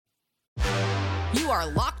You are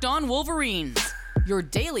Locked On Wolverines, your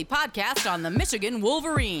daily podcast on the Michigan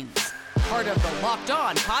Wolverines, part of the Locked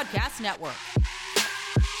On Podcast Network.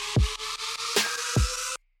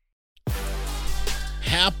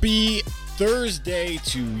 Happy Thursday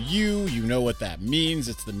to you. You know what that means.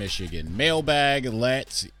 It's the Michigan Mailbag.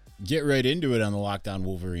 Let's get right into it on the Locked On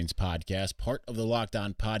Wolverines podcast, part of the Locked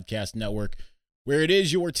On Podcast Network, where it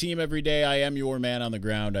is your team every day. I am your man on the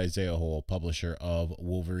ground, Isaiah Hole, publisher of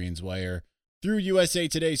Wolverines Wire through USA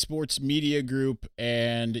Today Sports Media Group.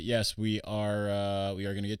 And yes, we are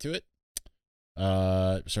going to get to it.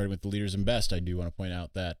 Starting with the leaders and best, I do want to point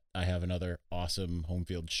out that I have another awesome home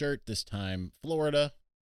field shirt, this time Florida.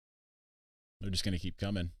 They're just going to keep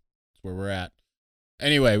coming. That's where we're at.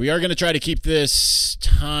 Anyway, we are going to try to keep this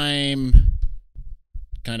time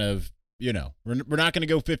kind of, we're not going to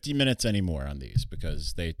go 50 minutes anymore on these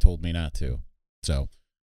because they told me not to. So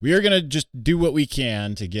we are going to just do what we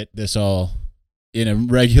can to get this all in a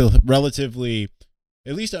relatively,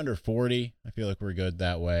 at least under 40. I feel like we're good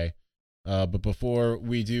that way. But before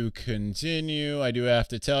we do continue, I do have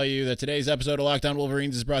to tell you that today's episode of Locked On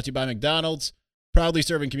Wolverines is brought to you by McDonald's. Proudly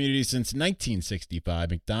serving communities since 1965,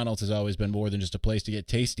 McDonald's has always been more than just a place to get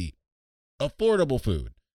tasty, affordable food.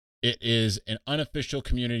 It is an unofficial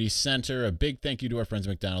community center. A big thank you to our friends at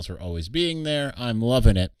McDonald's for always being there. I'm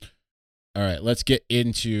loving it. All right, let's get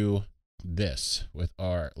into this with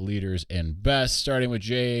our leaders and best, starting with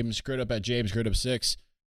James Crudup at James Crudup 6.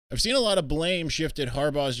 I've seen a lot of blame shifted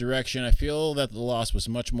Harbaugh's direction. I feel that the loss was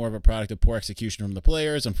much more of a product of poor execution from the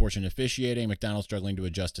players, unfortunate officiating, McDonald struggling to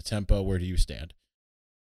adjust to tempo. Where do you stand?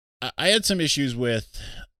 I had some issues with,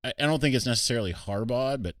 I don't think it's necessarily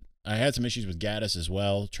Harbaugh, but I had some issues with Gaddis as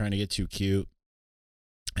well, trying to get too cute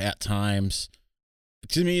at times.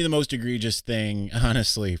 To me, the most egregious thing,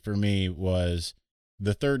 honestly, for me was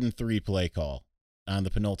the 3rd and 3 play call on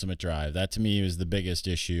the penultimate drive. That to me was the biggest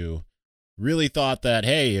issue. Really thought that,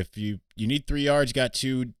 hey, if you need 3 yards, you got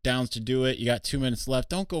 2 downs to do it, you got 2 minutes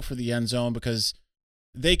left, don't go for the end zone because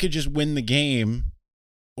they could just win the game.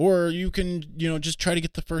 Or you can, just try to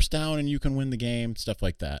get the first down and you can win the game, stuff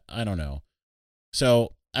like that. I don't know.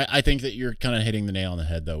 So I think that you're kind of hitting the nail on the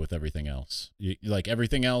head, though, with everything else.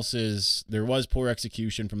 Everything else is, there was poor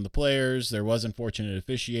execution from the players. There was unfortunate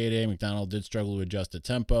officiating. McDonald did struggle to adjust to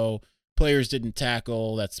tempo. Players didn't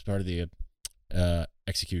tackle. That's part of the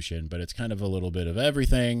execution, but it's kind of a little bit of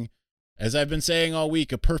everything. As I've been saying all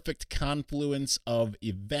week, a perfect confluence of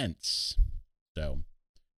events. So,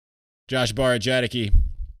 Josh Barr at Jadicke.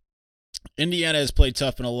 Indiana has played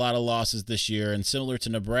tough in a lot of losses this year, and similar to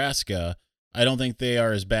Nebraska, I don't think they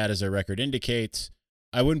are as bad as their record indicates.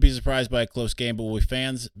 I wouldn't be surprised by a close game, but will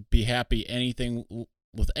fans be happy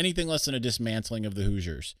with anything less than a dismantling of the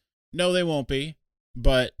Hoosiers? No, they won't be.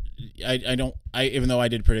 But even though I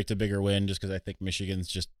did predict a bigger win, just because I think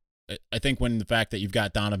Michigan's I think when the fact that you've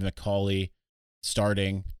got Donovan McCauley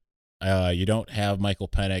starting, you don't have Michael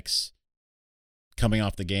Penix coming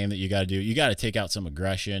off the game that you got to take out some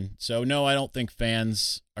aggression. So no, I don't think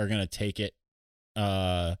fans are going to take it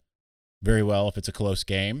very well if it's a close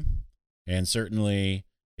game. And certainly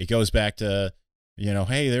it goes back to,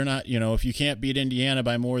 hey, they're not, if you can't beat Indiana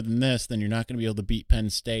by more than this, then you're not going to be able to beat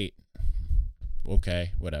Penn State.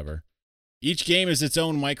 Okay, whatever. Each game is its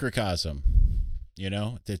own microcosm,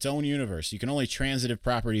 it's its own universe. You can only transitive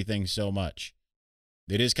property things so much.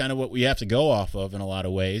 It is kind of what we have to go off of in a lot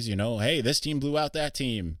of ways. Hey, this team blew out that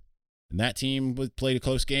team, and that team played a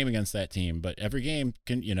close game against that team. But every game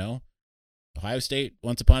can, Ohio State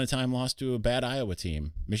once upon a time lost to a bad Iowa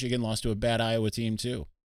team. Michigan lost to a bad Iowa team too.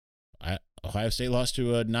 Ohio State lost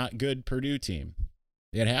to a not good Purdue team.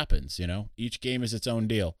 It happens, Each game is its own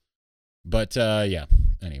deal. But, yeah,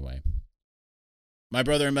 anyway. My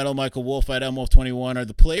brother in metal, Michael Wolf at MWolf21. Are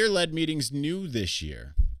the player-led meetings new this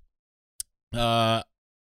year?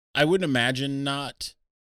 I wouldn't imagine not.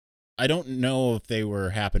 I don't know if they were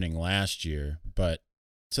happening last year,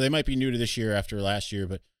 so they might be new to this year after last year.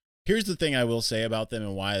 But here's the thing I will say about them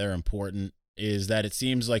and why they're important is that it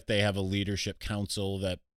seems like they have a leadership council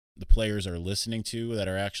that the players are listening to that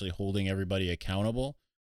are actually holding everybody accountable.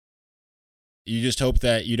 You just hope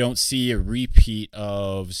that you don't see a repeat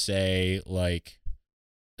of, say,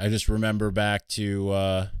 I just remember back to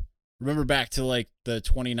like the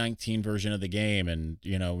 2019 version of the game and,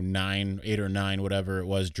 8 or 9, whatever it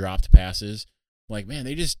was, dropped passes. Man,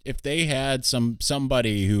 if they had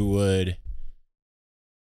somebody who would,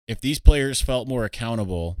 if these players felt more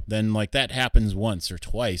accountable, then that happens once or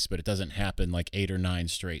twice, but it doesn't happen 8 or 9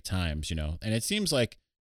 straight times, And it seems like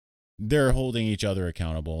they're holding each other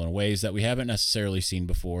accountable in ways that we haven't necessarily seen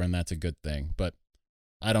before, and that's a good thing. But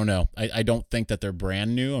I don't know. I don't think that they're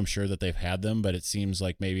brand new. I'm sure that they've had them, but it seems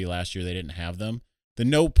like maybe last year they didn't have them. The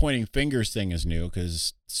no pointing fingers thing is new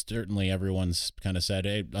because certainly everyone's kind of said,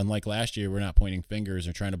 hey, unlike last year, we're not pointing fingers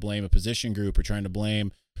or trying to blame a position group or trying to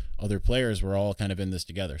blame other players. We're all kind of in this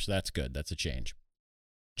together. So that's good. That's a change.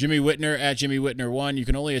 Jimmy Whitner at Jimmy Whitner1. You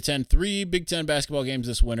can only attend 3 Big Ten basketball games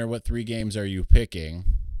this winter. What 3 games are you picking?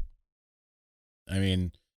 I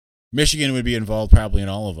mean, Michigan would be involved probably in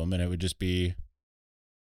all of them, and it would just be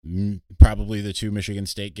probably the 2 Michigan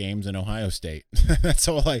State games and Ohio State. That's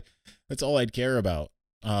all I'd care about.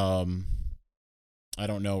 I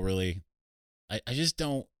don't know really. I just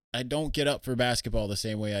don't get up for basketball the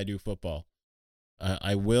same way I do football.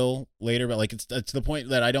 I will later, but like it's to the point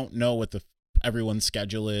that I don't know what everyone's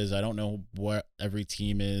schedule is. I don't know what every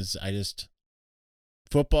team is.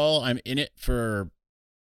 Football, I'm in it for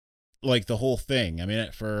like the whole thing. I'm in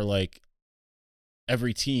it for like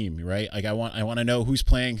every team, right? Like I want to know who's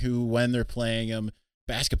playing who, when they're playing them.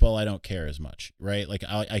 Basketball, I don't care as much, right? Like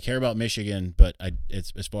I care about Michigan, but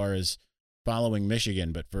it's as far as following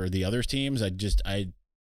Michigan, but for the other teams,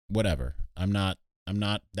 whatever. I'm not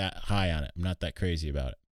that high on it. I'm not that crazy about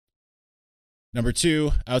it. Number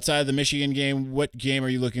 2, outside of the Michigan game, what game are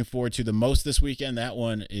you looking forward to the most this weekend? That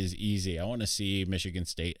one is easy. I want to see Michigan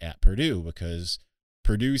State at Purdue because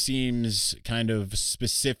Purdue seems kind of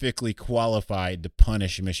specifically qualified to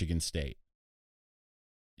punish Michigan State.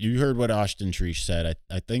 You heard what Austin Treesh said.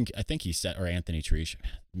 I think he said, or Anthony Treesh,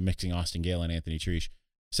 mixing Austin Gale and Anthony Treesh,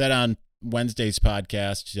 said on Wednesday's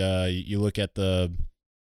podcast, you look at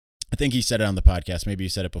I think he said it on the podcast. Maybe he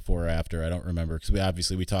said it before or after. I don't remember because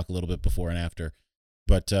we talk a little bit before and after.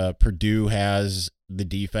 But Purdue has the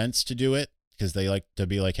defense to do it because they like to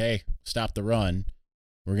be like, hey, stop the run.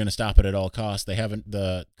 We're going to stop it at all costs. They haven't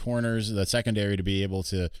the corners, the secondary to be able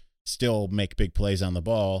to still make big plays on the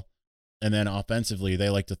ball. And then offensively, they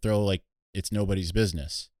like to throw like it's nobody's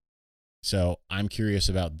business. So I'm curious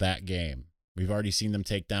about that game. We've already seen them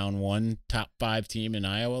take down one top 5 team in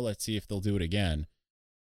Iowa. Let's see if they'll do it again.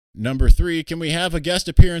 Number 3, can we have a guest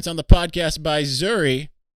appearance on the podcast by Zuri?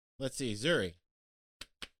 Let's see, Zuri.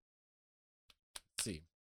 Let's see.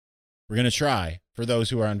 We're going to try for those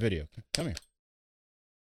who are on video. Come here.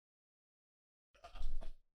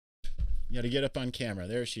 You got to get up on camera.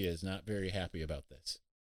 There she is, not very happy about this.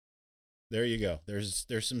 There you go. There's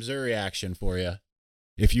some Zuri action for you.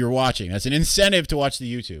 If you're watching, that's an incentive to watch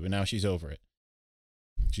the YouTube, and now she's over it.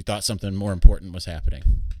 She thought something more important was happening.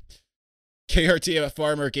 KRT at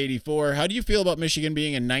Farmerk 84. How do you feel about Michigan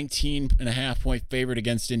being a 19.5-point favorite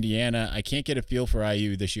against Indiana? I can't get a feel for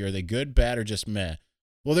IU this year. Are they good, bad, or just meh?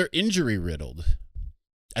 Well, they're injury riddled.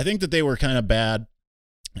 I think that they were kind of bad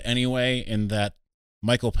anyway in that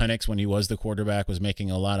Michael Penix, when he was the quarterback, was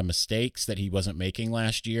making a lot of mistakes that he wasn't making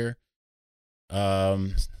last year.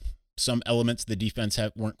 Some elements of the defense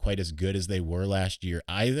weren't quite as good as they were last year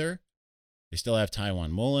either. They still have Tywan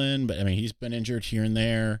Mullen, but I mean, he's been injured here and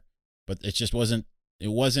there. But it just wasn't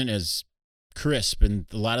as crisp, and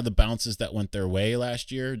a lot of the bounces that went their way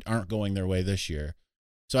last year aren't going their way this year.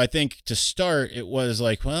 So I think to start, it was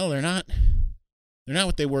like, well, they're not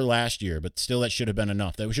what they were last year, but still that should have been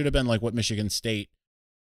enough. That should have been like what Michigan State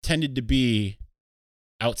tended to be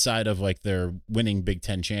outside of like their winning Big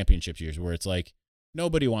Ten championship years, where it's like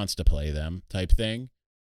nobody wants to play them type thing.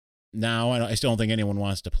 Now, I still don't think anyone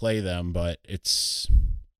wants to play them, but it's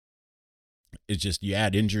just you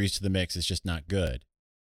add injuries to the mix, it's just not good.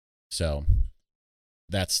 So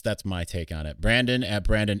that's my take on it. Brandon at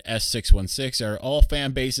Brandon S616. Are all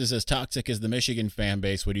fan bases as toxic as the Michigan fan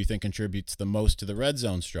base? What do you think contributes the most to the red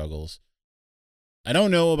zone struggles? I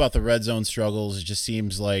don't know about the red zone struggles. It just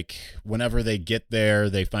seems like whenever they get there,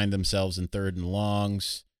 they find themselves in 3rd and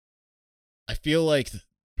longs. I feel like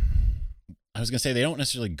I was going to say they don't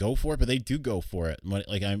necessarily go for it, but they do go for it.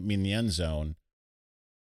 Like, I mean, the end zone.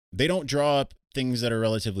 They don't draw up things that are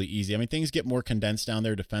relatively easy. I mean, things get more condensed down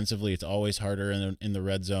there defensively. It's always harder in the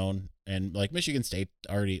red zone. And like Michigan State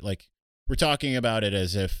already, like we're talking about it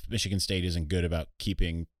as if Michigan State isn't good about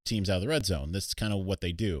keeping teams out of the red zone. This is kind of what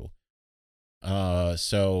they do.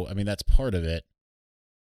 So, I mean, that's part of it.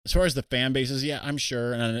 As far as the fan bases, yeah, I'm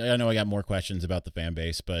sure. And I know I got more questions about the fan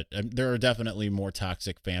base, but there are definitely more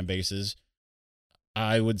toxic fan bases.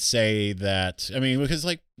 I would say that, I mean, because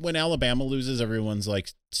like when Alabama loses, everyone's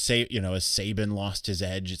like, has Saban lost his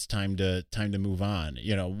edge? It's time to move on.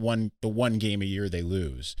 The one game a year they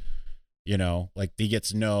lose, like he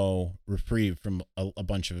gets no reprieve from a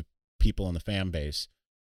bunch of people in the fan base.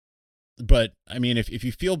 But I mean, if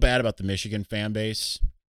you feel bad about the Michigan fan base,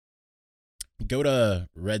 go to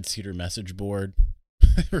Red Cedar message board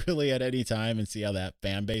really at any time and see how that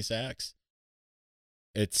fan base acts.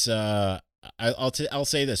 It's I'll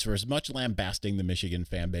say this: for as much lambasting the Michigan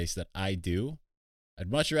fan base that I do,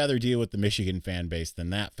 I'd much rather deal with the Michigan fan base than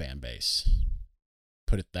that fan base.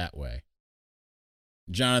 Put it that way.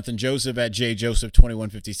 Jonathan Joseph at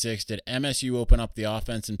JJoseph2156. Did MSU open up the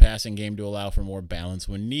offense and passing game to allow for more balance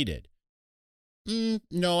when needed?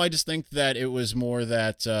 No, I just think that it was more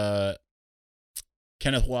that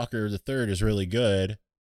Kenneth Walker III is really good,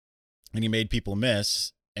 and he made people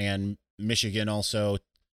miss, and Michigan also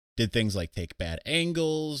did things like take bad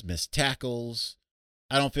angles, miss tackles.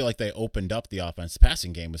 I don't feel like they opened up the offense. The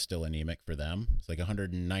passing game was still anemic for them. It's like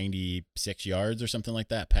 196 yards or something like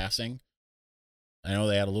that passing. I know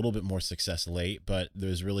they had a little bit more success late, but it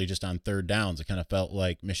was really just on third downs. It kind of felt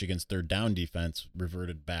like Michigan's third down defense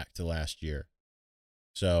reverted back to last year.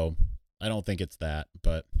 So I don't think it's that,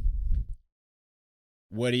 but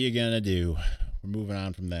what are you going to do? We're moving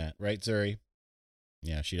on from that, right, Zuri?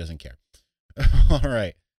 Yeah, she doesn't care. All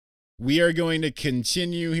right. We are going to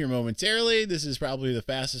continue here momentarily. This is probably the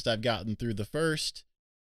fastest I've gotten through the first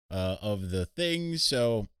of the things.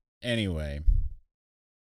 So anyway,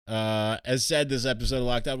 as said, this episode of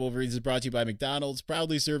Locked On Wolverines is brought to you by McDonald's,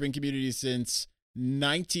 proudly serving communities since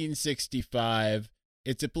 1965.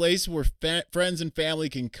 It's a place where friends and family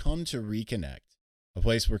can come to reconnect. A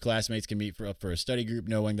place where classmates can meet for a study group,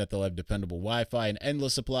 knowing that they'll have dependable Wi-Fi and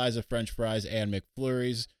endless supplies of French fries and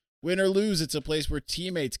McFlurries. Win or lose, it's a place where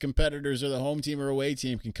teammates, competitors, or the home team or away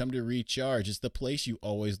team can come to recharge. It's the place you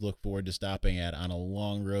always look forward to stopping at on a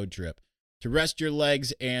long road trip to rest your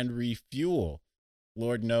legs and refuel.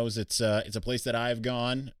 Lord knows it's a place that I've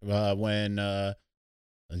gone when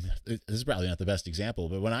this is probably not the best example,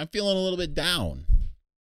 but when I'm feeling a little bit down,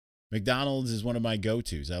 McDonald's is one of my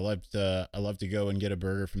go-tos. I love to go and get a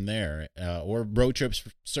burger from there, or road trips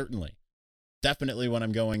certainly. Definitely when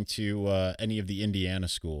I'm going to any of the Indiana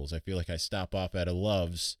schools. I feel like I stop off at a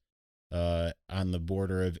Love's on the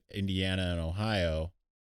border of Indiana and Ohio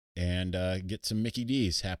and get some Mickey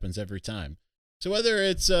D's. Happens every time. So whether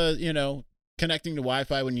it's, connecting to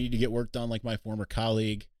Wi-Fi when you need to get work done like my former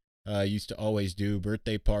colleague used to always do,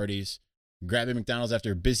 birthday parties, grabbing McDonald's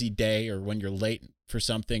after a busy day, or when you're late for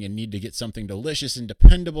something and need to get something delicious and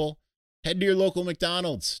dependable, head to your local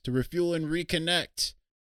McDonald's to refuel and reconnect.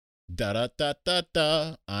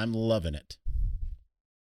 Da-da-da-da-da. I'm loving it.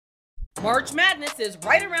 March Madness is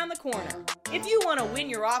right around the corner. If you want to win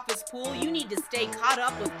your office pool, you need to stay caught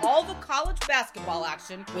up with all the college basketball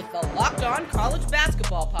action with the Locked On College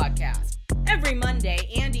Basketball Podcast. Every Monday,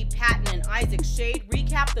 Andy Patton and Isaac Shade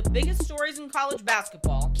recap the biggest stories in college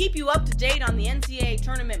basketball, keep you up to date on the NCAA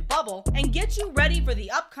tournament bubble, and get you ready for the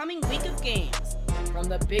upcoming week of games. From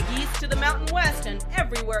the Big East to the Mountain West and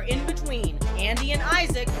everywhere in between, Andy and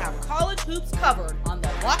Isaac have college hoops covered on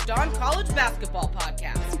the Locked On College Basketball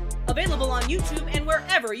Podcast. Available on YouTube and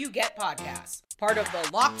wherever you get podcasts. Part of the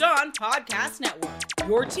Locked On Podcast Network.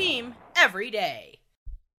 Your team every day.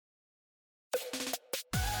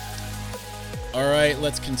 All right,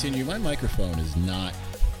 let's continue. My microphone is not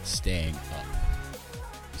staying up.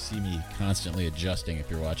 You see me constantly adjusting if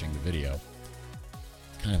you're watching the video.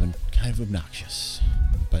 Kind of obnoxious.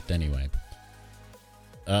 But anyway.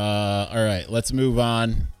 All right, let's move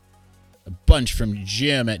on. A bunch from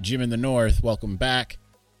Jim at Jim in the North. Welcome back.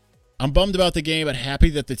 I'm bummed about the game, but happy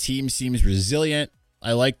that the team seems resilient.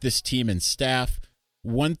 I like this team and staff.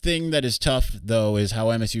 One thing that is tough, though, is how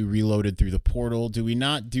MSU reloaded through the portal. Do we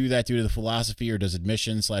not do that due to the philosophy, or does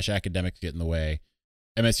admissions/academics get in the way?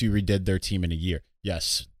 MSU redid their team in a year.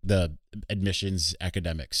 Yes, the admissions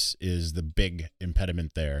academics is the big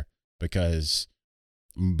impediment there, because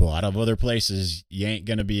a lot of other places, you ain't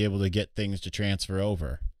going to be able to get things to transfer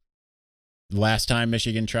over. Last time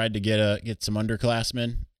Michigan tried to get some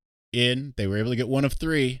underclassmen in, they were able to get one of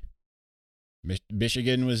three.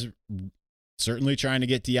 Michigan was certainly trying to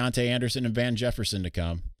get Deontay Anderson and Van Jefferson to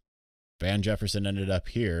come. Van Jefferson ended up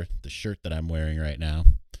here, the shirt that I'm wearing right now.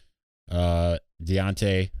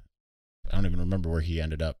 Deontay, I don't even remember where he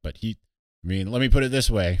ended up, but let me put it this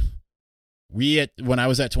way. When I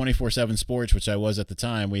was at 24/7 Sports, which I was at the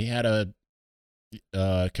time, we had a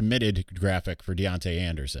committed graphic for Deontay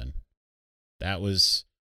Anderson.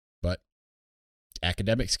 But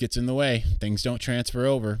academics gets in the way. Things don't transfer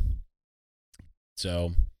over.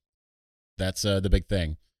 So that's the big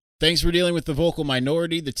thing. Thanks for dealing with the vocal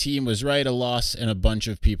minority. The team was right. A loss and a bunch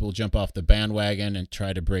of people jump off the bandwagon and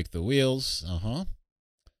try to break the wheels.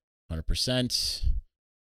 100%.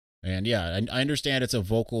 And yeah, I understand it's a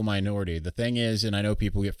vocal minority. The thing is, and I know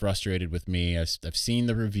people get frustrated with me, I've seen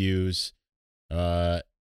the reviews. You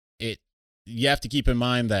have to keep in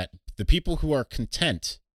mind that the people who are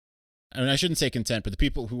content, I mean, I shouldn't say content, but the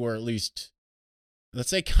people who are at least let's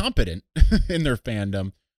say, competent in their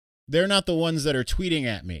fandom, they're not the ones that are tweeting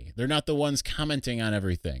at me. They're not the ones commenting on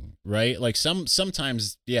everything, right? Like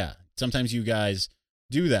sometimes you guys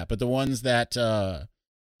do that, but the ones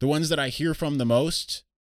that I hear from the most,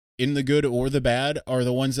 in the good or the bad, are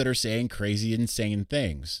the ones that are saying crazy, insane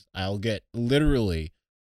things. I'll get literally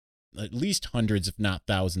at least hundreds, if not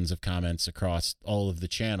thousands, of comments across all of the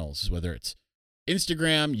channels, whether it's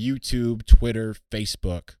Instagram, YouTube, Twitter,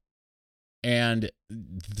 Facebook, and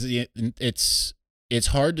it's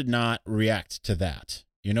hard to not react to that.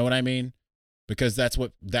 You know what I mean? Because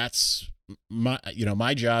that's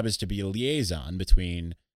my job is to be a liaison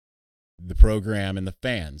between the program and the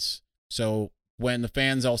fans. So when the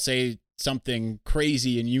fans all say something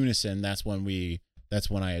crazy in unison, that's when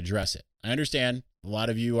I address it. I understand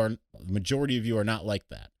the majority of you are not like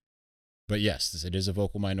that. But yes, it is a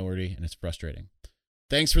vocal minority, and it's frustrating.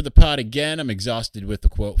 Thanks for the pod again. I'm exhausted with the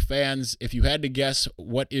quote fans. If you had to guess,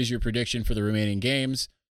 what is your prediction for the remaining games?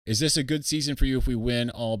 Is this a good season for you if we win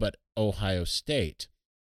all but Ohio State?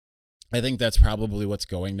 I think that's probably what's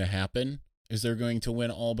going to happen, is they're going to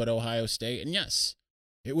win all but Ohio State. And yes,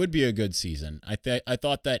 it would be a good season. I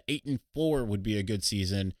thought that 8-4 would be a good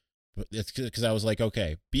season, but it's because I was like,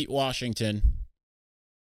 okay, beat Washington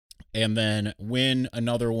and then win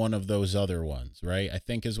another one of those other ones, right? I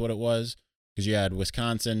think is what it was, because you had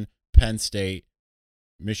Wisconsin, Penn State,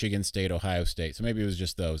 Michigan State, Ohio State. So maybe it was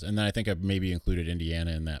just those. And then I think I maybe included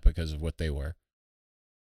Indiana in that because of what they were.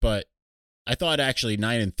 But I thought actually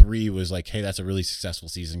 9-3 was like, hey, that's a really successful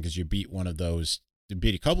season because you beat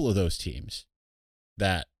a couple of those teams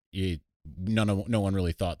that no one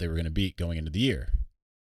really thought they were going to beat going into the year.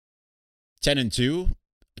 10-2,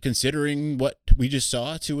 considering what we just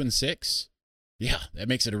saw, 2-6. Yeah, that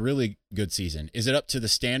makes it a really good season. Is it up to the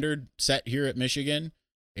standard set here at Michigan?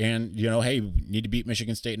 And, hey, you need to beat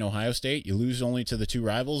Michigan State and Ohio State. You lose only to the two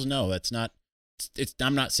rivals. No, that's not.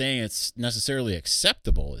 I'm not saying it's necessarily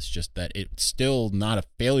acceptable. It's just that it's still not a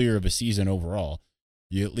failure of a season overall.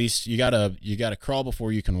 You gotta crawl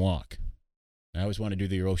before you can walk. I always want to do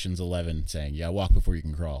the Ocean's 11 saying, yeah, walk before you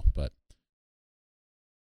can crawl. But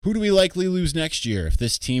who do we likely lose next year? If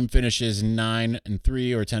this team finishes 9-3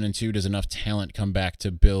 or 10-2, does enough talent come back to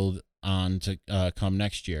build on to come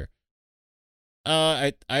next year?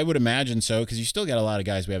 I would imagine so, because you still got a lot of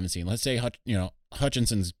guys we haven't seen. Let's say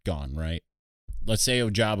Hutchinson's gone, right? Let's say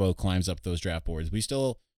Ojabo climbs up those draft boards.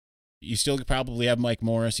 You still probably have Mike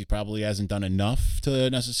Morris. He probably hasn't done enough to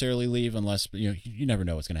necessarily leave, unless you never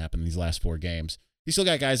know what's going to happen in these last 4 games. You still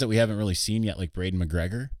got guys that we haven't really seen yet, like Braden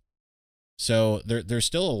McGregor. So there's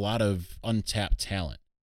still a lot of untapped talent.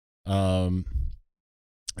 I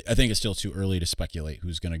think it's still too early to speculate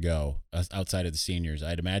who's going to go outside of the seniors.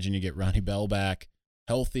 I'd imagine you get Ronnie Bell back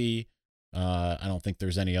healthy. I don't think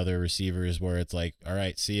there's any other receivers where it's like, all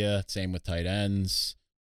right, see ya. Same with tight ends.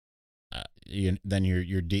 Then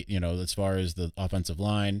you're as far as the offensive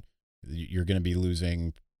line, you're going to be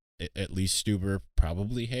losing at least Stuber,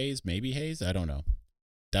 probably Hayes, maybe Hayes. I don't know.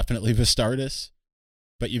 Definitely Vistardis.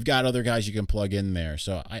 But you've got other guys you can plug in there.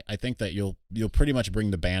 So I think that you'll pretty much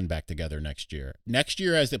bring the band back together next year. Next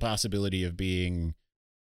year has the possibility of being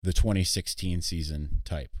the 2016 season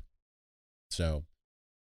type. So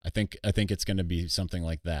I think it's going to be something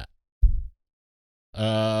like that.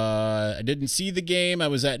 I didn't see the game. I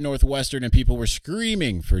was at Northwestern and people were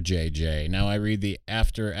screaming for JJ. Now I read the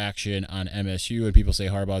after action on MSU and people say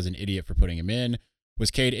Harbaugh's an idiot for putting him in.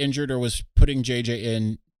 Was Cade injured or was putting JJ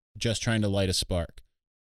in just trying to light a spark?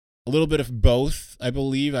 A little bit of both, I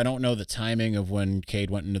believe. I don't know the timing of when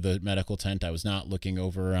Cade went into the medical tent. I was not looking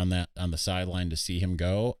over on the sideline to see him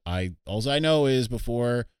go. All I know is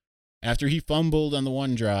after he fumbled on the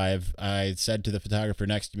one drive, I said to the photographer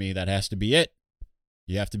next to me, that has to be it.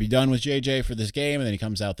 You have to be done with JJ for this game, and then he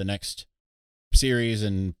comes out the next series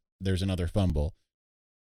and there's another fumble.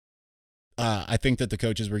 I think that the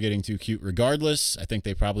coaches were getting too cute regardless. I think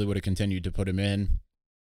they probably would have continued to put him in.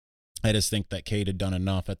 I just think that Cade had done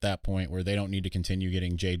enough at that point where they don't need to continue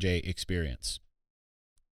getting JJ experience.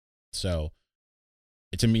 So,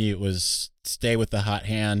 to me, it was stay with the hot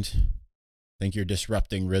hand. I think you're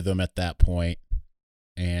disrupting rhythm at that point,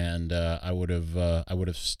 and I would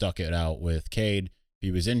have stuck it out with Cade. If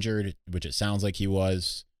he was injured, which it sounds like he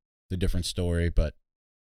was, it's a different story, but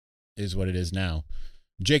is what it is now.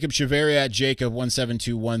 Jacob Chaveria at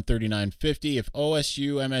Jacob17213950. If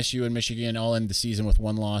OSU, MSU, and Michigan all end the season with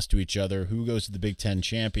one loss to each other, who goes to the Big Ten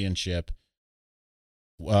championship?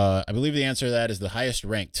 I believe the answer to that is the highest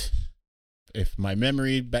ranked. If my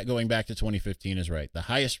memory going back to 2015 is right, the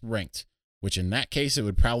highest ranked, which in that case it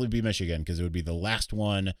would probably be Michigan because it would be the last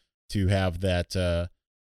one to have that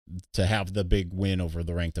to have the big win over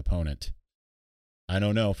the ranked opponent. I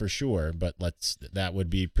don't know for sure, but that would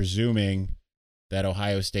be presuming that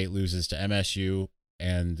Ohio State loses to MSU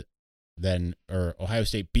or Ohio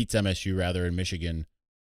State beats MSU rather, and Michigan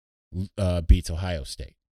beats Ohio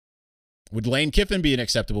State. Would Lane Kiffin be an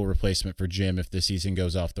acceptable replacement for Jim if the season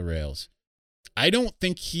goes off the rails? I don't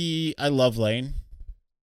think I love Lane.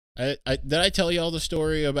 Did I tell you all the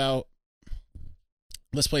story about,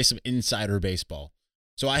 let's play some insider baseball.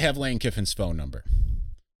 So I have Lane Kiffin's phone number.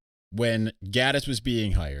 When Gaddis was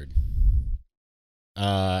being hired,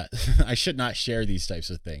 I should not share these types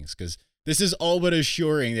of things because this is all but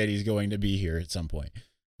assuring that he's going to be here at some point,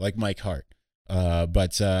 like Mike Hart.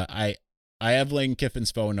 But I have Lane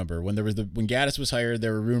Kiffin's phone number. When Gaddis was hired,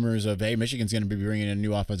 there were rumors of, hey, Michigan's going to be bringing in a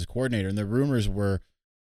new offensive coordinator, and the rumors were,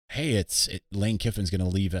 hey, Lane Kiffin's going to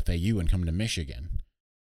leave FAU and come to Michigan.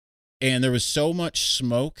 And there was so much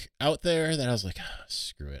smoke out there that I was like,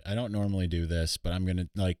 screw it. I don't normally do this, but I'm going to,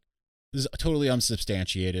 this is totally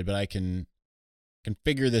unsubstantiated, but I can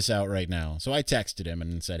figure this out right now. So I texted him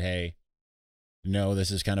and said, hey, this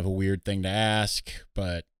is kind of a weird thing to ask,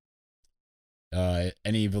 but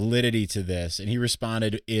any validity to this? And he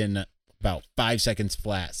responded in about 5 seconds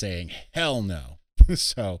flat saying, hell no.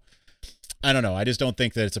 So I don't know. I just don't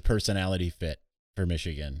think that it's a personality fit for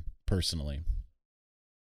Michigan, personally.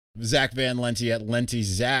 Zach Van Lente at Lente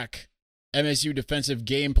Zach. MSU defensive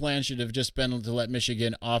game plan should have just been to let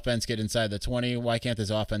Michigan offense get inside the 20. Why can't this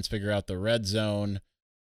offense figure out the red zone?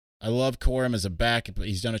 I love Corum as a back, but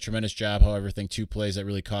he's done a tremendous job. However, I think 2 plays that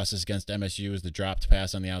really cost us against MSU is the dropped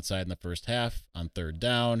pass on the outside in the first half on 3rd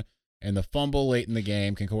down and the fumble late in the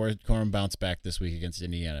game. Can Corum bounce back this week against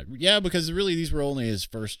Indiana? Yeah, because really these were only his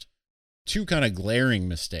first 2 kind of glaring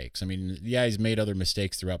mistakes. I mean, yeah, he's made other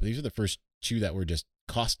mistakes throughout, but these are the first 2 that were just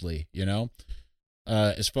costly,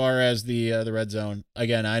 As far as the red zone,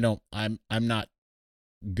 again, I'm not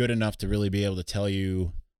good enough to really be able to tell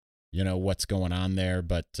you, what's going on there,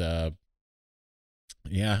 but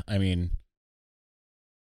yeah, I mean,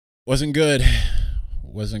 wasn't good.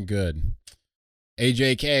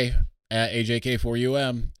 AJK at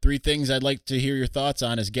AJK4UM. 3 things I'd like to hear your thoughts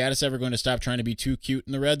on. Is Gaddis ever going to stop trying to be too cute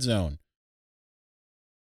in the red zone?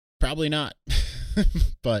 Probably not.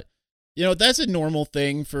 But that's a normal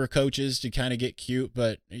thing for coaches to kind of get cute,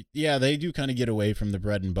 but yeah, they do kind of get away from the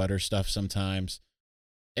bread and butter stuff sometimes.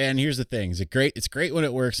 And here's the thing. It's great when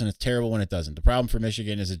it works and it's terrible when it doesn't. The problem for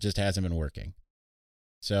Michigan is it just hasn't been working.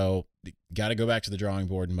 So got to go back to the drawing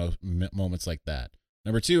board in moments like that.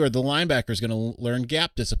 Number 2, are the linebackers going to learn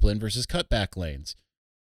gap discipline versus cutback lanes?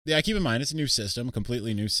 Yeah, keep in mind, it's a new system, a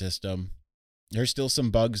completely new system. There's still some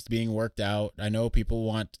bugs being worked out. I know people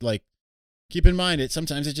want, keep in mind,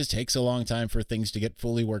 sometimes it just takes a long time for things to get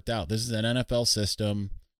fully worked out. This is an NFL system.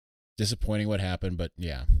 Disappointing what happened, but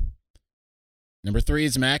yeah. Number 3,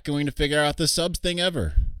 is Mac going to figure out the subs thing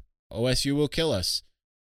ever? OSU will kill us.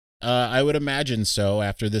 I would imagine so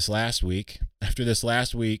after this last week.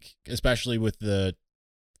 Especially with the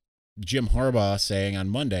Jim Harbaugh saying on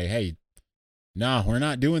Monday, hey, nah, we're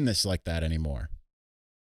not doing this like that anymore.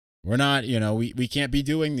 We're not, we can't be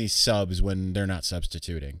doing these subs when they're not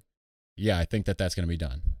substituting. Yeah, I think that's going to be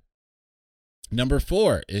done. Number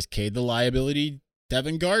 4, is Cade the liability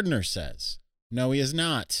Devin Gardner says? No, he is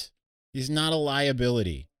not. He's not a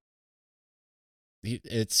liability. Him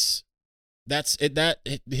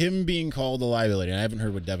being called a liability. And I haven't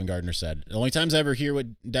heard what Devin Gardner said. The only times I ever hear what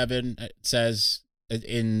Devin says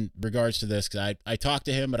in regards to this, because I talk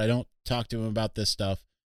to him, but I don't talk to him about this stuff.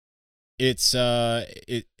 It's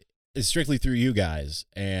strictly through you guys.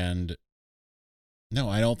 And no,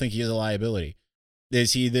 I don't think he is a liability.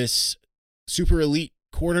 Is he this super elite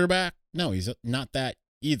quarterback? No, he's not that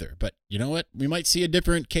either. But you know what? We might see a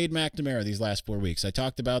different Cade McNamara these last 4 weeks. I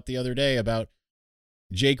talked about the other day about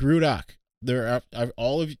Jake Rudock.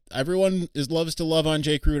 Everyone loves to love on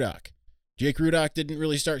Jake Rudock. Jake Rudock didn't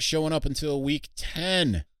really start showing up until week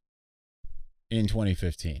 10 in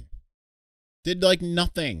 2015. Did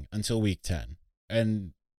nothing until week 10.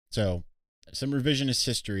 And so some revisionist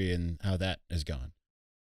history and how that has gone.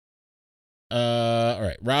 All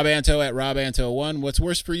right. Rob Anto at Rob Anto1. What's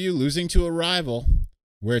worse for you, losing to a rival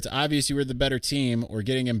where it's obvious you were the better team, or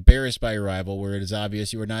getting embarrassed by your rival where it is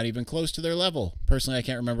obvious you are not even close to their level? Personally, I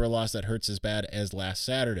can't remember a loss that hurts as bad as last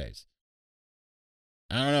Saturday's.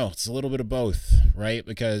 I don't know. It's a little bit of both, right?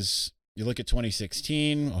 Because you look at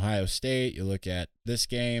 2016, Ohio State, you look at this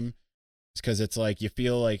game, it's because it's you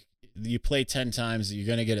feel like you play 10 times, you're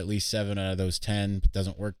going to get at least 7 out of those 10. It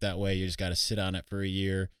doesn't work that way. You just got to sit on it for a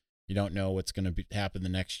year. You don't know what's going to happen the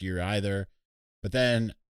next year either. But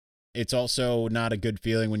then it's also not a good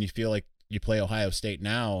feeling when you feel like you play Ohio State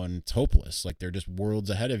now and it's hopeless. Like, they're just worlds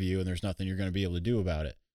ahead of you and there's nothing you're going to be able to do about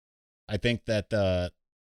it. I think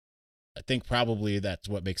probably that's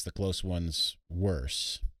what makes the close ones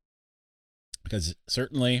worse. Because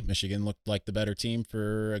certainly Michigan looked like the better team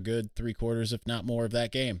for a good 3/4, if not more, of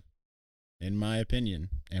that game, in my opinion,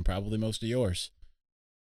 and probably most of yours.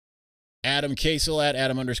 Adam Kasel at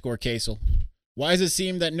Adam_Kasel. Why does it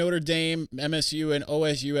seem that Notre Dame, MSU, and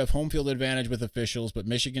OSU have home field advantage with officials, but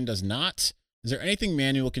Michigan does not? Is there anything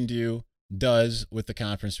Manuel can does with the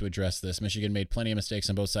conference to address this? Michigan made plenty of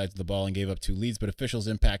mistakes on both sides of the ball and gave up 2 leads, but officials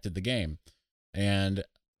impacted the game. And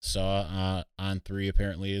saw on 3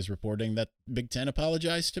 apparently is reporting that Big Ten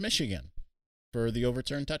apologized to Michigan for the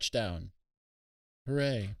overturned touchdown.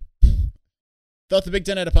 Hooray. Thought the Big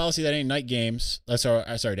Ten had a policy that any night games. Sorry,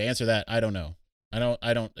 to answer that, I don't know.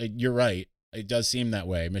 I don't. You're right. It does seem that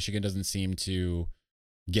way. Michigan doesn't seem to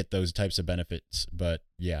get those types of benefits, but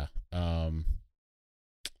yeah.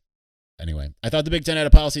 Anyway, I thought the Big Ten had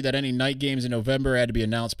a policy that any night games in November had to be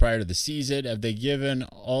announced prior to the season. Have they given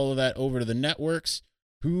all of that over to the networks?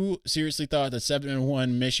 Who seriously thought that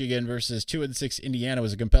 7-1 Michigan versus 2-6 Indiana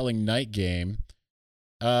was a compelling night game?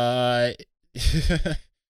 No,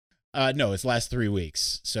 it's last 3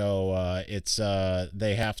 weeks. So it's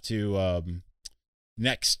they have to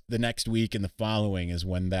the next week and the following is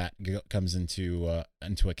when that comes into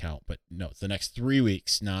account. But no, it's the next 3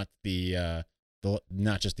 weeks, not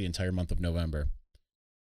not just the entire month of November.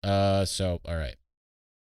 So all right.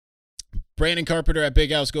 Brandon Carpenter at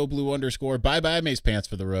Big House Go Blue _ bye Mace Pants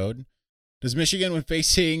for the road. Does Michigan, when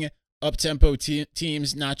facing up-tempo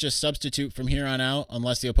teams, not just substitute from here on out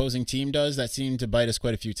unless the opposing team does? That seemed to bite us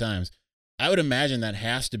quite a few times. I would imagine that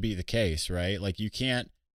has to be the case, right? Like, you can't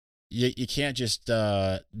just do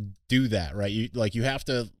that, right? You have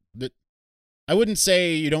to. I wouldn't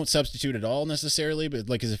say you don't substitute at all necessarily, but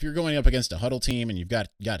like, because if you're going up against a huddle team and you've got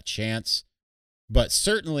a chance, but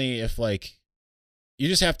certainly if like. You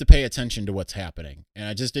just have to pay attention to what's happening. And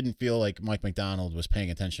I just didn't feel like Mike McDonald was paying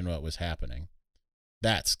attention to what was happening.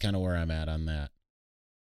 That's kind of where I'm at on that.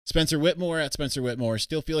 Spencer Whitmore at Spencer Whitmore.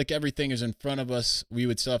 Still feel like everything is in front of us. We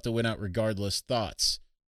would still have to win out regardless. Thoughts?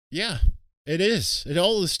 Yeah, it is. It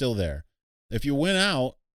all is still there. If you win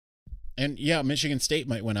out, and yeah, Michigan State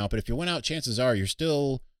might win out, but if you win out, chances are you're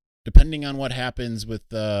still, depending on what happens with,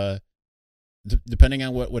 depending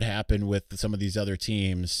on what would happen with some of these other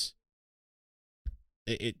teams,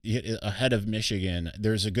 ahead of Michigan,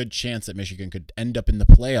 there's a good chance that Michigan could end up in the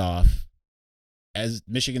playoff as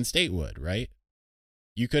Michigan State would, right?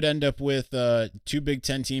 You could end up with 2 Big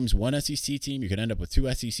Ten teams, 1 SEC team. You could end up with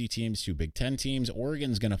 2 SEC teams, 2 Big Ten teams.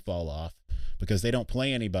 Oregon's going to fall off because they don't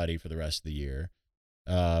play anybody for the rest of the year.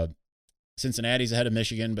 Cincinnati's ahead of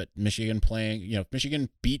Michigan, but Michigan playing, if Michigan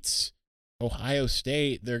beats Ohio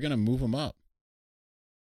State, they're going to move them up.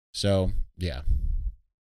 So, yeah.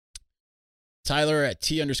 Tyler at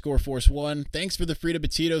T_Force1. Thanks for the Frida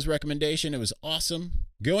Batitos recommendation. It was awesome.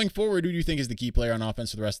 Going forward, who do you think is the key player on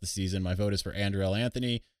offense for the rest of the season? My vote is for Andrel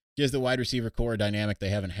Anthony. He has the wide receiver core dynamic they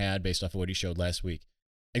haven't had based off of what he showed last week.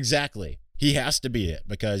 Exactly. He has to be it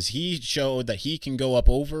because he showed that he can go up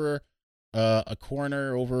over a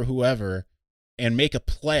corner, over whoever, and make a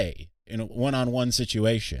play in a one-on-one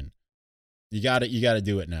situation. You got to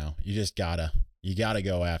do it now. You got to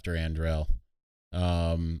go after Andrel.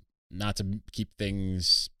 Not to keep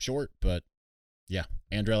things short, but yeah,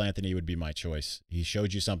 Andrel Anthony would be my choice. He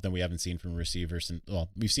showed you something we haven't seen from receivers. And well,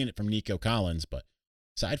 we've seen it from Nico Collins, but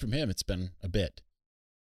aside from him, it's been a bit.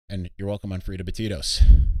 And you're welcome on Frida Batitos.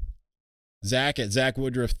 Zach at Zach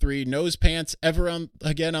Woodruff 3. Nose pants ever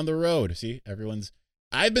again on the road. See,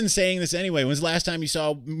 I've been saying this anyway. When's the last time you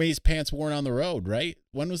saw Mace pants worn on the road, right?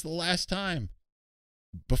 When was the last time?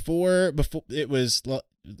 Before it was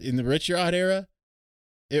in the Rich Rod era?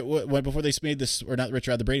 It went before they made this, or not Rich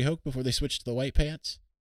Rod, the Brady Hoke, before they switched to the white pants.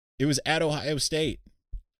 It was at Ohio State.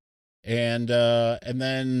 And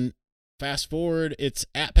then fast forward, it's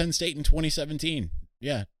at Penn State in 2017.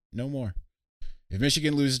 Yeah, no more. If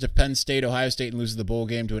Michigan loses to Penn State, Ohio State, and loses the bowl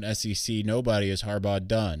game to an SEC, nobody is Harbaugh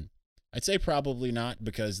done. I'd say probably not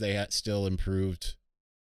because they had still improved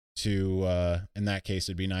to, in that case,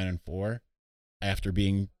 it'd be 9-4 after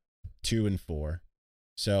being 2-4.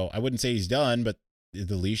 So I wouldn't say he's done, but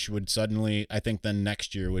the leash would suddenly, I think then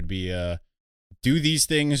next year would be do these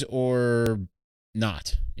things or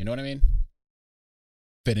not. You know what I mean?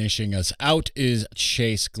 Finishing us out is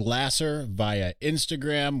Chase Glasser via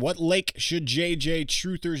Instagram. What lake should JJ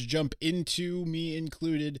Truthers jump into, me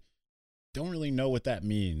included? Don't really know what that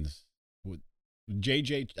means.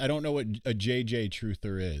 I don't know what a JJ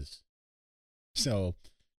Truther is. So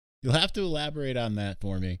you'll have to elaborate on that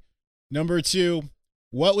for me. Number 2,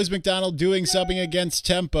 what was McDonald doing subbing against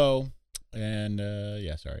Tempo? And,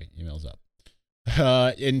 email's up.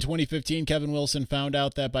 In 2015, Kevin Wilson found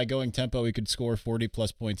out that by going Tempo, he could score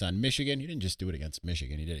 40-plus points on Michigan. He didn't just do it against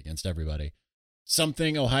Michigan. He did it against everybody.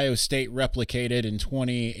 Something Ohio State replicated in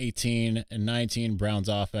 2018 and 19. Brown's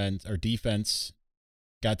defense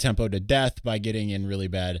got Tempo to death by getting in really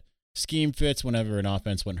bad scheme fits whenever an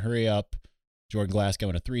offense went hurry up. Jordan Glasgow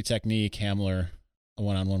in a 3 technique. Hamler a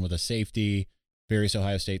one-on-one with a safety. Various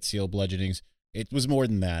Ohio State seal bludgeonings. It was more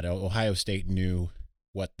than that. Ohio State knew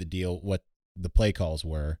what the play calls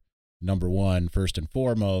were. Number 1, first and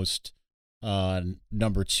foremost.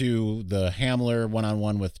 Number 2, the Hamler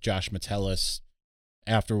one-on-one with Josh Metellus.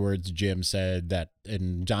 Afterwards, Jim said that,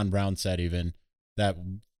 and John Brown said even, that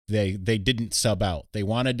they didn't sub out. They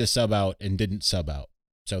wanted to sub out and didn't sub out.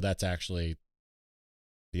 So that's actually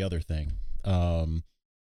the other thing.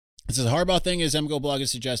 This is a Harbaugh thing, as MGO Blog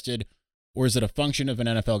has suggested, or is it a function of an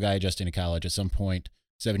NFL guy adjusting to college at some point?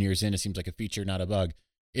 7 years in, it seems like a feature, not a bug.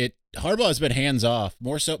 Harbaugh has been hands off,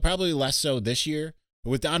 more so, probably less so this year.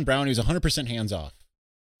 But with Don Brown, he was 100% hands off.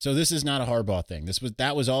 So this is not a Harbaugh thing.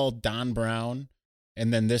 That was all Don Brown,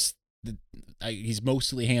 and then he's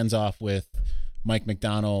mostly hands off with Mike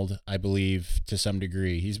McDonald, I believe, to some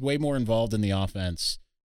degree. He's way more involved in the offense,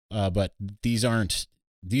 but these aren't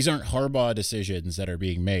Harbaugh decisions that are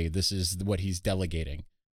being made. This is what he's delegating.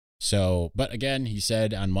 So, but again, he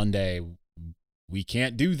said on Monday, we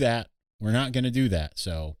can't do that. We're not going to do that.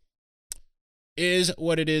 So, is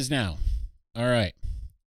what it is now. All right.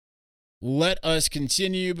 Let us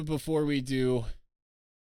continue, but before we do,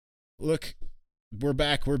 look, we're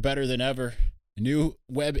back. We're better than ever. A new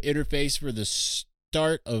web interface for the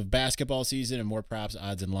start of basketball season and more props,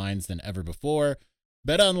 odds, and lines than ever before.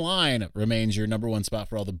 BetOnline remains your number 1 spot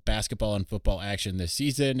for all the basketball and football action this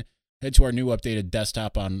season. Head to our new updated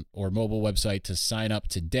desktop or mobile website to sign up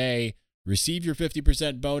today. Receive your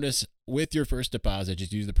 50% bonus with your first deposit.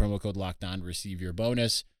 Just use the promo code LOCKEDON to receive your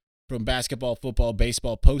bonus. From basketball, football,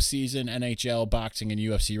 baseball, postseason, NHL, boxing, and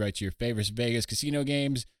UFC, right to your favorite Vegas casino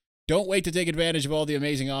games. Don't wait to take advantage of all the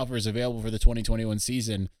amazing offers available for the 2021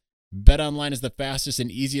 season. BetOnline is the fastest and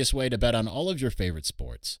easiest way to bet on all of your favorite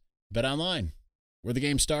sports. BetOnline, where the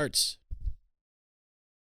game starts.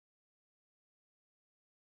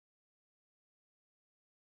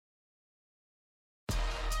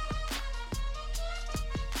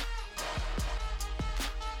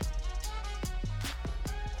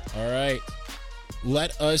 All right,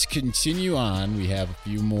 let us continue on. We have a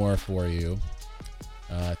few more for you.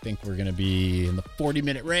 I think we're going to be in the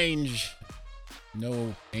 40-minute range.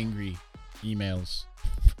 No angry emails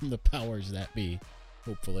from the powers that be,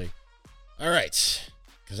 hopefully. All right,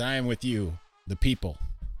 because I am with you, the people.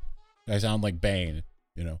 I sound like Bane,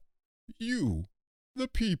 You, the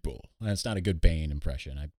people. That's not a good Bane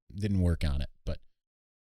impression. I didn't work on it, but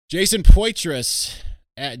Jason Poitras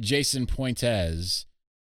at Jason Pointes.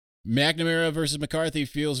 McNamara versus McCarthy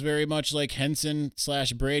feels very much like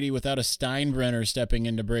Henson/Brady without a Steinbrenner stepping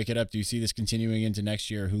in to break it up. Do you see this continuing into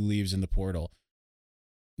next year? Who leaves in the portal?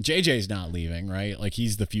 JJ's not leaving, right? Like,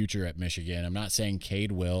 he's the future at Michigan. I'm not saying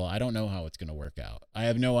Cade will. I don't know how it's going to work out. I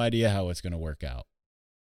have no idea how it's going to work out.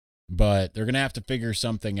 But they're going to have to figure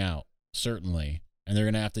something out, certainly. And they're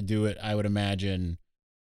going to have to do it, I would imagine.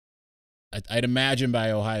 I'd imagine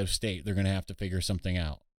by Ohio State, they're going to have to figure something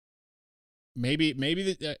out. Maybe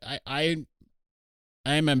I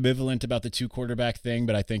am ambivalent about the 2 quarterback thing,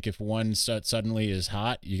 but I think if one suddenly is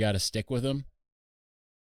hot, you got to stick with him.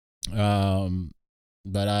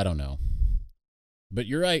 But I don't know. But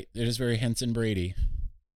you're right. It is very Henson Brady.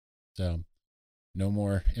 So no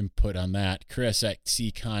more input on that. Chris at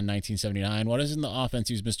CCon 1979. Why doesn't the offense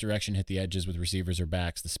use misdirection, hit the edges with receivers or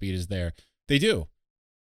backs? The speed is there. They do.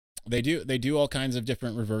 They do all kinds of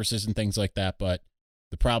different reverses and things like that, but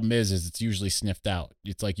the problem is it's usually sniffed out.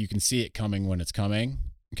 It's like you can see it coming when it's coming,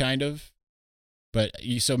 kind of. But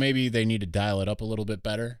so maybe they need to dial it up a little bit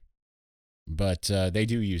better. But they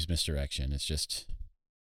do use misdirection. It's just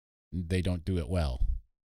they don't do it well.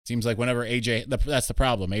 Seems like whenever that's the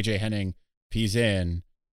problem. AJ Henning, if he's in,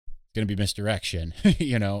 it's going to be misdirection,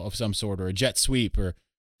 of some sort, or a jet sweep or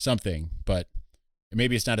something. But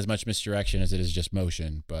maybe it's not as much misdirection as it is just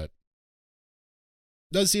motion. But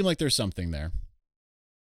it does seem like there's something there.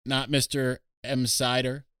 Not Mr. M.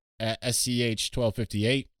 Sider at SCH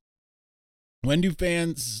 1258. When do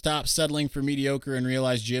fans stop settling for mediocre and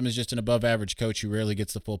realize Jim is just an above-average coach who rarely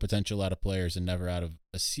gets the full potential out of players and never out of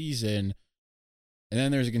a season? And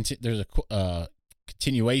then there's a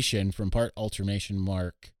continuation from part alternation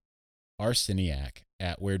mark Arseniac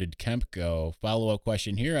at Where Did Kemp Go? Follow-up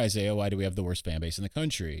question here, Isaiah. Why do we have the worst fan base in the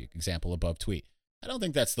country? Example above tweet. I don't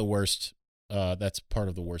think that's the worst. That's part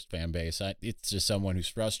of the worst fan base. It's just someone who's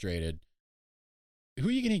frustrated. Who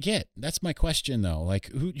are you going to get? That's my question, though. Like,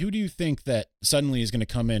 who do you think that suddenly is going to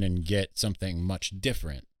come in and get something much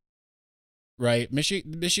different? Right?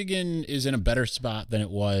 Michigan is in a better spot than it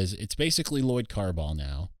was. It's basically Lloyd Carball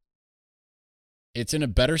now. It's in a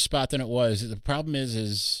better spot than it was. The problem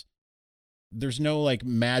is there's no like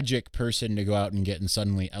magic person to go out and get and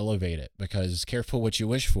suddenly elevate it, because careful what you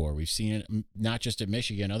wish for. We've seen it not just at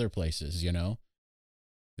Michigan, other places, you know.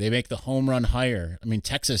 They make the home run hire. I mean,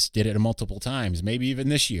 Texas did it multiple times, maybe even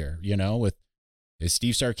this year, you know, is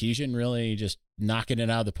Steve Sarkisian really just knocking it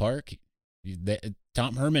out of the park?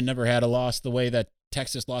 Tom Herman never had a loss the way that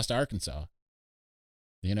Texas lost to Arkansas.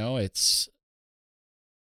 You know, it's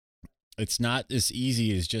not as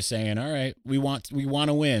easy as just saying, all right, we want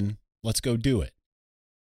to win. Let's go do it.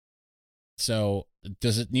 So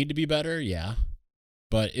does it need to be better? Yeah.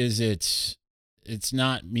 But it's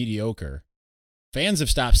not mediocre. Fans have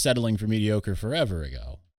stopped settling for mediocre forever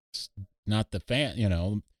ago. It's not the fan, you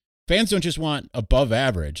know. Fans don't just want above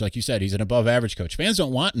average. Like you said, he's an above average coach. Fans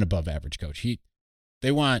don't want an above average coach.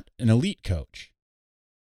 They want an elite coach.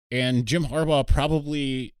 And Jim Harbaugh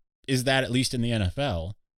probably is that, at least in the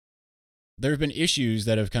NFL. There have been issues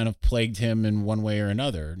that have kind of plagued him in one way or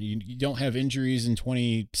another. You don't have injuries in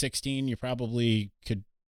 2016. You probably could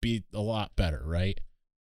be a lot better, right?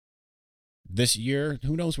 This year,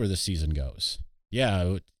 who knows where this season goes? Yeah,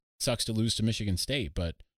 it sucks to lose to Michigan State,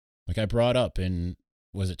 but like I brought up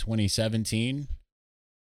was it 2017?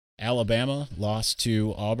 Alabama lost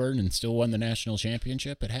to Auburn and still won the national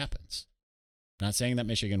championship. It happens. Not saying that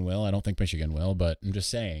Michigan will. I don't think Michigan will, but I'm just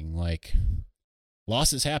saying, like,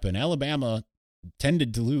 losses happen. Alabama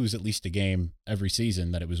tended to lose at least a game every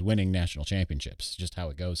season that it was winning national championships. Just how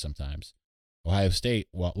it goes sometimes. Ohio State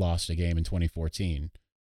lost a game in 2014.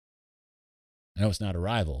 I know it's not a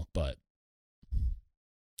rival, but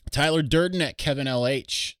Tyler Durden at Kevin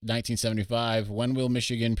LH, 1975. When will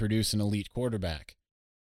Michigan produce an elite quarterback?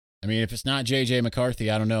 I mean, if it's not J.J.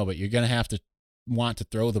 McCarthy, I don't know, but you're going to have to want to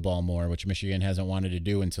throw the ball more, which Michigan hasn't wanted to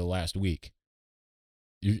do until last week.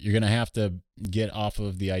 You're going to have to get off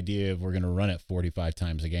of the idea of we're going to run it 45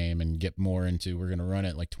 times a game and get more into we're going to run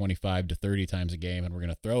it like 25 to 30 times a game, and we're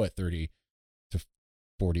going to throw it 30 to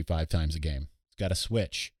 45 times a game. It's got to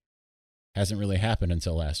switch. Hasn't really happened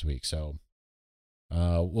until last week, so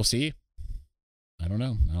we'll see. I don't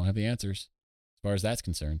know. I don't have the answers as far as that's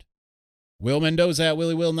concerned. Will Mendoza at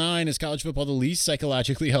Willie Will 9. Is college football the least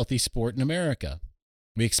psychologically healthy sport in America?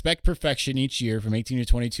 We expect perfection each year from 18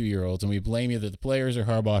 to 22-year-olds, and we blame either the players or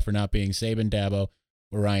Harbaugh for not being Saban, Dabo,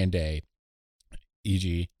 or Ryan Day,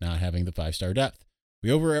 e.g. not having the 5-star depth. We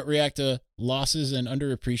overreact to losses and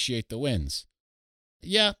underappreciate the wins.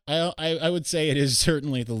 Yeah, I would say it is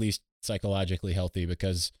certainly the least psychologically healthy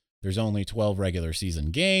because there's only 12 regular season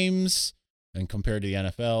games, and compared to the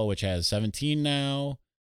NFL, which has 17 now,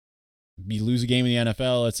 you lose a game in the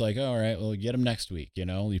NFL, it's like, all right, well, get them next week. You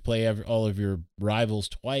know, you play all of your rivals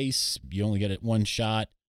twice. You only get it one shot.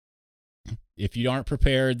 If you aren't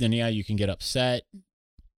prepared, then yeah, you can get upset.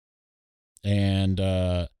 And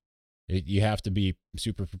you have to be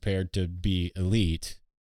super prepared to be elite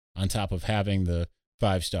on top of having the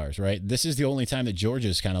 5 stars, right? This is the only time that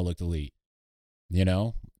Georgia's kind of looked elite. You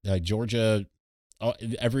know, Georgia,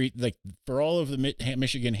 for all of the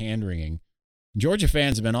Michigan hand-wringing, Georgia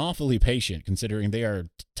fans have been awfully patient considering they are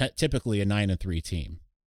typically a 9-3 team,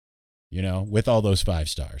 you know, with all those 5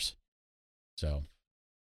 stars. So,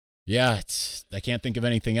 yeah, I can't think of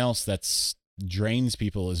anything else that drains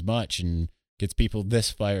people as much and gets people this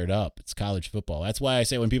fired up. It's college football. That's why I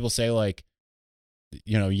say when people say, like,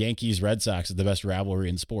 you know, Yankees, Red Sox are the best rivalry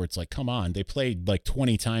in sports, like, come on, they played like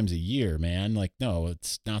 20 times a year, man. Like, no,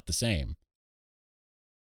 it's not the same.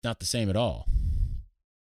 Not the same at all.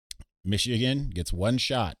 Michigan gets one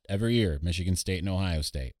shot every year, Michigan State and Ohio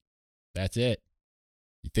State. That's it.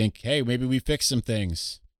 You think, hey, maybe we fixed some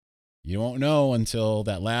things. You won't know until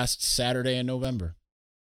that last Saturday in November.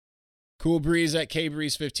 Cool Breeze at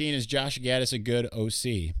KBreeze15. Is Josh Gaddis a good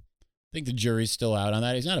OC? I think the jury's still out on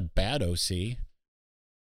that. He's not a bad OC.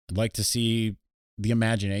 I'd like to see the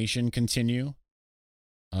imagination continue.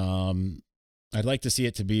 I'd like to see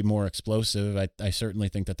it to be more explosive. I certainly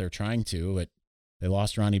think that they're trying to, but they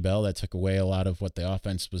lost Ronnie Bell. That took away a lot of what the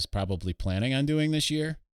offense was probably planning on doing this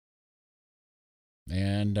year.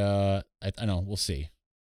 And I know, we'll see.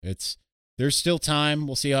 There's still time.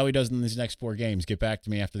 We'll see how he does in these next 4 games. Get back to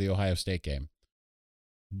me after the Ohio State game.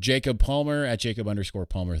 Jacob Palmer at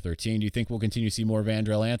Jacob_Palmer13. Do you think we'll continue to see more of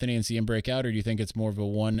Vandrell Anthony and see him break out, or do you think it's more of a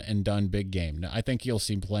one and done big game? No, I think you'll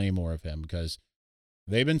see plenty more of him because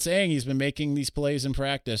they've been saying he's been making these plays in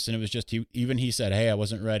practice, and it was just even he said, "Hey, I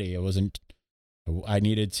wasn't ready. I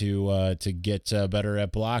needed to get better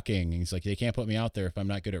at blocking." And he's like, "They can't put me out there if I'm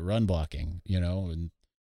not good at run blocking, and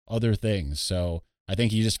other things." So I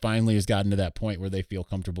think he just finally has gotten to that point where they feel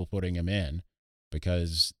comfortable putting him in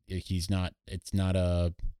because he's not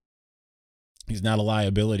a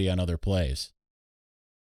liability on other plays.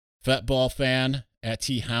 Fetball fan at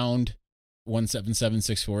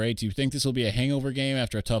Thound177648. Do you think this will be a hangover game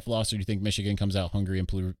after a tough loss, or do you think Michigan comes out hungry and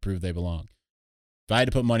prove they belong? If I had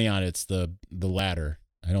to put money on it, it's the latter.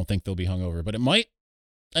 I don't think they'll be hungover, but it might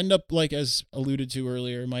end up, like as alluded to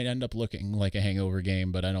earlier, it might end up looking like a hangover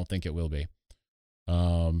game, but I don't think it will be.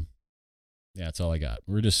 Yeah, that's all I got.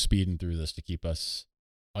 We're just speeding through this to keep us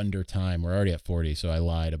under time. We're already at 40, so I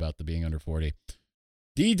lied about the being under 40.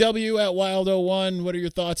 DW at Wild01. What are your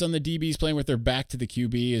thoughts on the DBs playing with their back to the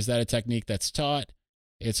QB? Is that a technique that's taught?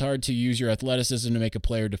 It's hard to use your athleticism to make a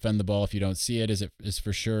player defend the ball if you don't see it. Is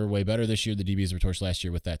for sure way better this year. The DBs were torched last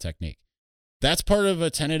year with that technique. That's part of a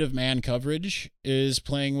tentative man coverage, is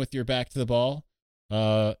playing with your back to the ball.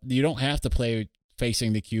 You don't have to play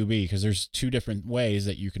facing the QB because there's two different ways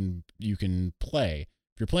that you can play.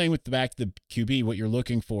 If you're playing with the back to the QB, what you're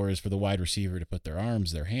looking for is for the wide receiver to put their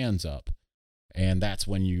hands up. And that's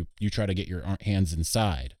when you try to get your hands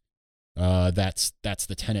inside. That's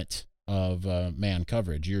the tenet of man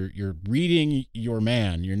coverage. You're reading your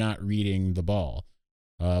man. You're not reading the ball,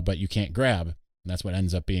 but you can't grab. And that's what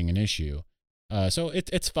ends up being an issue. So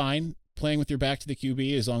it's fine playing with your back to the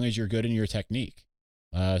QB as long as you're good in your technique.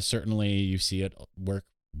 Certainly, you see it work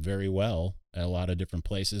very well at a lot of different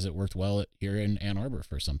places. It worked well here in Ann Arbor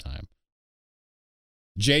for some time.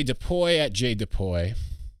 Jay DePoy at Jay DePoy.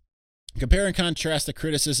 Compare and contrast the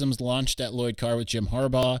criticisms launched at Lloyd Carr with Jim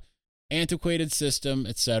Harbaugh, antiquated system,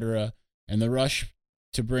 etc., and the rush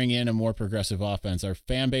to bring in a more progressive offense. Our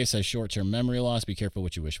fan base has short-term memory loss. Be careful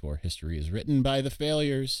what you wish for. History is written by the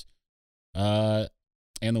failures and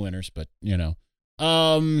the winners, but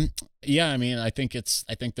yeah, I mean, I think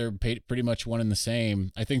they're pretty much one and the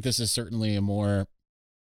same. I think this is certainly a more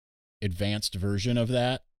advanced version of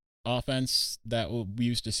that offense that we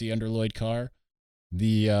used to see under Lloyd Carr.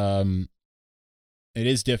 It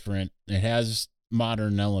is different. It has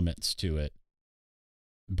modern elements to it.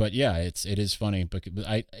 But yeah, it is funny. But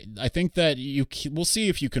I think that we'll see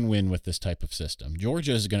if you can win with this type of system.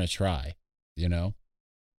 Georgia is going to try,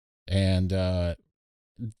 and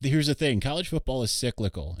here's the thing. College football is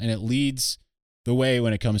cyclical, and it leads the way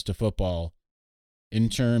when it comes to football in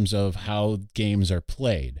terms of how games are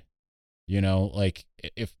played. Like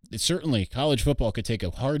if certainly college football could take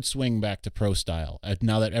a hard swing back to pro style.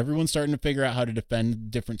 Now that everyone's starting to figure out how to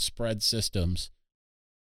defend different spread systems,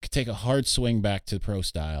 could take a hard swing back to pro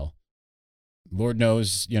style. Lord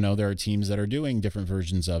knows, there are teams that are doing different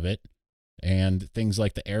versions of it. And things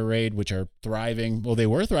like the air raid, which are thriving. Well, they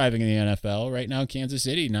were thriving in the NFL. Right now, Kansas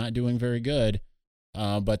City not doing very good.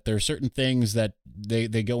 But there are certain things that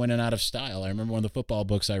they go in and out of style. I remember one of the football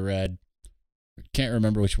books I read, can't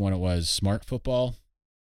remember which one it was, Smart Football,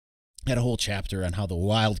 had a whole chapter on how the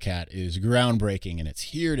Wildcat is groundbreaking and it's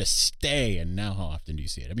here to stay. And now how often do you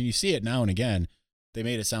see it? I mean, you see it now and again. They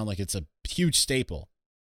made it sound like it's a huge staple.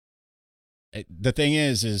 The thing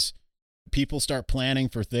is people start planning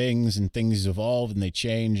for things and things evolve and they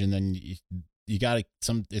change, and then you got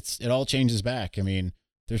to it all changes back. I mean,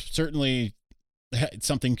 there's certainly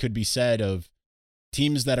something could be said of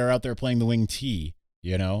teams that are out there playing the wing T,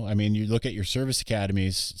 I mean, you look at your service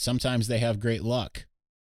academies, sometimes they have great luck.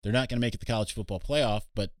 They're not going to make it the college football playoff,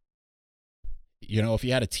 but if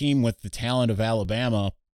you had a team with the talent of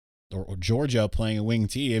Alabama or Georgia playing a wing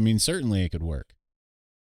T, I mean, certainly it could work.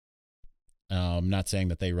 I'm not saying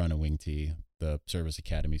that they run a wing T, the service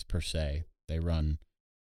academies per se. They run,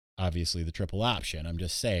 obviously, the triple option. I'm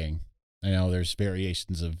just saying, I know there's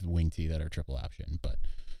variations of wing T that are triple option, but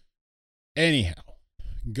anyhow,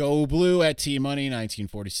 Go Blue at T-Money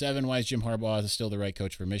 1947. Why is Jim Harbaugh still the right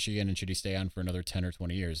coach for Michigan, and should he stay on for another 10 or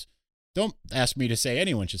 20 years? Don't ask me to say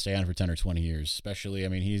anyone should stay on for 10 or 20 years, especially, I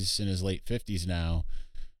mean, he's in his late 50s now.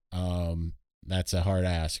 That's a hard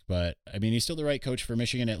ask, but I mean, he's still the right coach for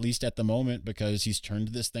Michigan, at least at the moment, because he's turned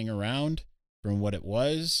this thing around from what it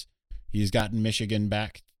was. He's gotten Michigan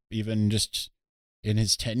back, even just in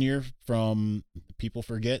his tenure, from people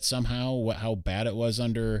forget somehow how bad it was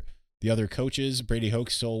under the other coaches. Brady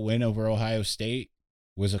Hoke's sole win over Ohio State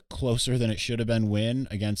was a closer than it should have been win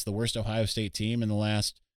against the worst Ohio State team in the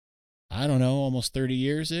last, I don't know, almost 30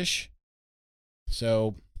 years-ish.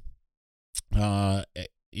 So,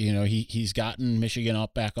 he's gotten Michigan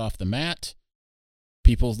back off the mat.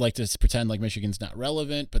 People like to pretend like Michigan's not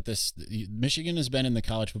relevant, but Michigan has been in the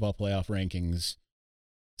college football playoff rankings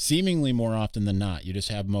seemingly more often than not. You just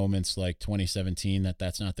have moments like 2017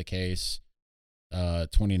 that's not the case.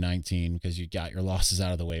 2019, because you got your losses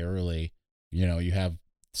out of the way early. You have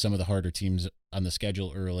some of the harder teams on the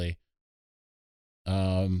schedule early.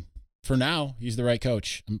 For now, he's the right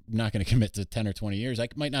coach. I'm not going to commit to 10 or 20 years. I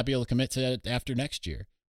might not be able to commit to after next year.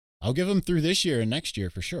 I'll give him through this year and next year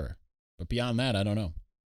for sure. But beyond that, I don't know.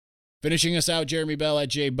 Finishing us out, Jeremy Bell at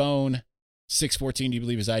J Bone. 614, do you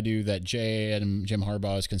believe as I do that Jim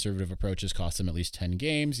Harbaugh's conservative approaches cost him at least 10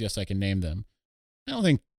 games? Yes, I can name them. I don't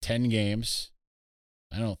think 10 games.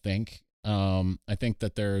 I don't think. I think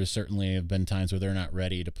that there certainly have been times where they're not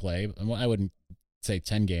ready to play. I wouldn't say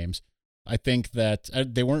 10 games. I think that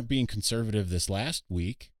they weren't being conservative this last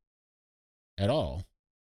week at all.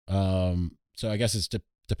 So I guess it's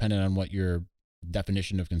dependent on what your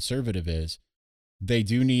definition of conservative is. They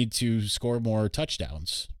do need to score more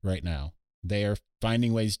touchdowns right now. They are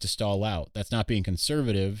finding ways to stall out. That's not being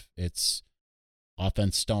conservative. It's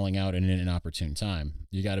offense stalling out in an inopportune time.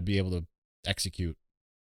 You got to be able to execute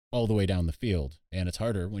all the way down the field. And it's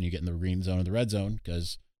harder when you get in the green zone or the red zone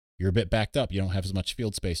because you're a bit backed up. You don't have as much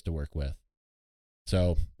field space to work with.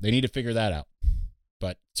 So they need to figure that out.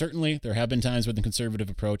 But certainly there have been times when the conservative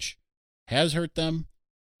approach has hurt them.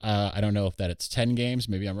 I don't know if it's 10 games.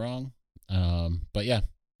 Maybe I'm wrong. But yeah.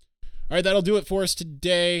 All right, that'll do it for us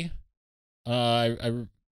today. I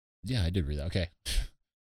did read that. Okay.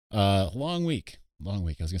 Long week. I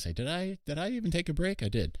was going to say, did I even take a break? I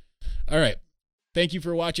did. All right. Thank you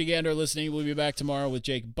for watching and or listening. We'll be back tomorrow with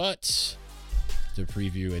Jake Butts to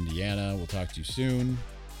preview Indiana. We'll talk to you soon.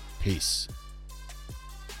 Peace.